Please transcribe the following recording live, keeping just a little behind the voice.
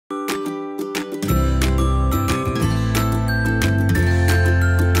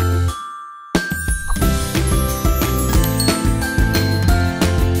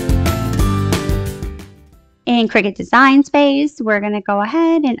In Cricut Design Space, we're going to go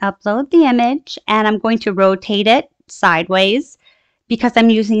ahead and upload the image, and I'm going to rotate it sideways because I'm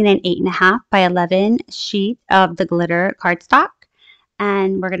using an 8.5 by 11 sheet of the glitter cardstock.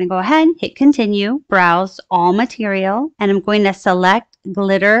 And we're going to go ahead, hit continue, browse all material, and I'm going to select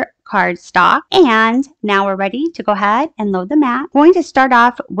glitter cardstock. And now we're ready to go ahead and load the mat. I'm going to start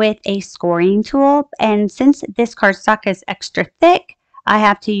off with a scoring tool, and since this cardstock is extra thick, I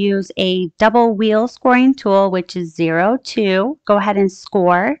have to use a double wheel scoring tool, which is 0, 2. Go ahead and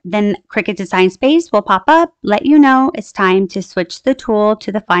score. Then Cricut Design Space will pop up, let you know it's time to switch the tool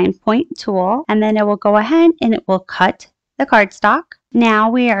to the fine point tool, and then it will go ahead and it will cut the cardstock. Now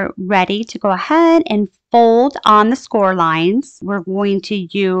we are ready to go ahead and fold on the score lines. We're going to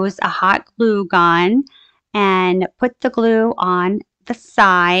use a hot glue gun and put the glue on the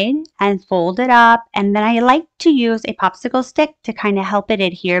side and fold it up, and then I like to use a popsicle stick to kind of help it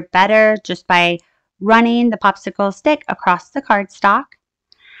adhere better just by running the popsicle stick across the cardstock.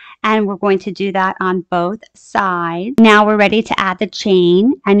 And we're going to do that on both sides. Now we're ready to add the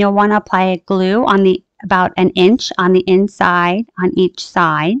chain, and you'll want to apply a glue on the about an inch on the inside on each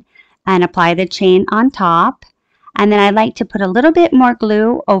side and apply the chain on top. And then I like to put a little bit more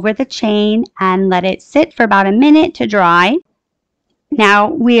glue over the chain and let it sit for about a minute to dry. Now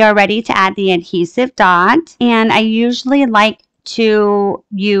we are ready to add the adhesive dot, and I usually like to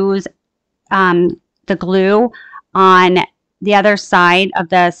use the glue on the other side of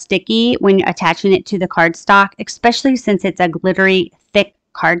the sticky when you're attaching it to the cardstock, especially since it's a glittery thick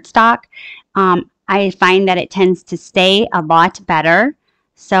cardstock. I find that it tends to stay a lot better.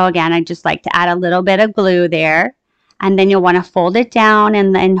 So again, I just like to add a little bit of glue there, and then you'll want to fold it down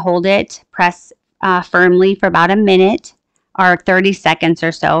and then hold it, press firmly for about a minute or 30 seconds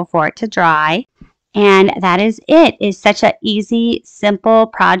or so for it to dry. And that is it. It's such an easy, simple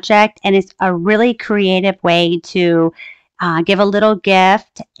project, and it's a really creative way to give a little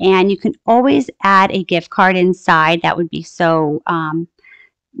gift. And you can always add a gift card inside. That would be so,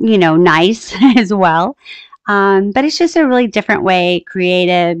 nice as well. But it's just a really different way,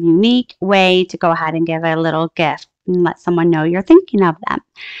 creative, unique way to go ahead and give a little gift and let someone know you're thinking of them.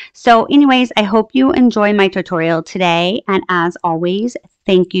 So anyways, I hope you enjoy my tutorial today, and as always,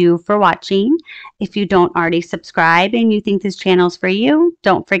 thank you for watching. If you don't already subscribe and you think this channel is for you,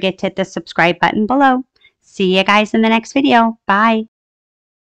 don't forget to hit the subscribe button below. See you guys in the next video. Bye.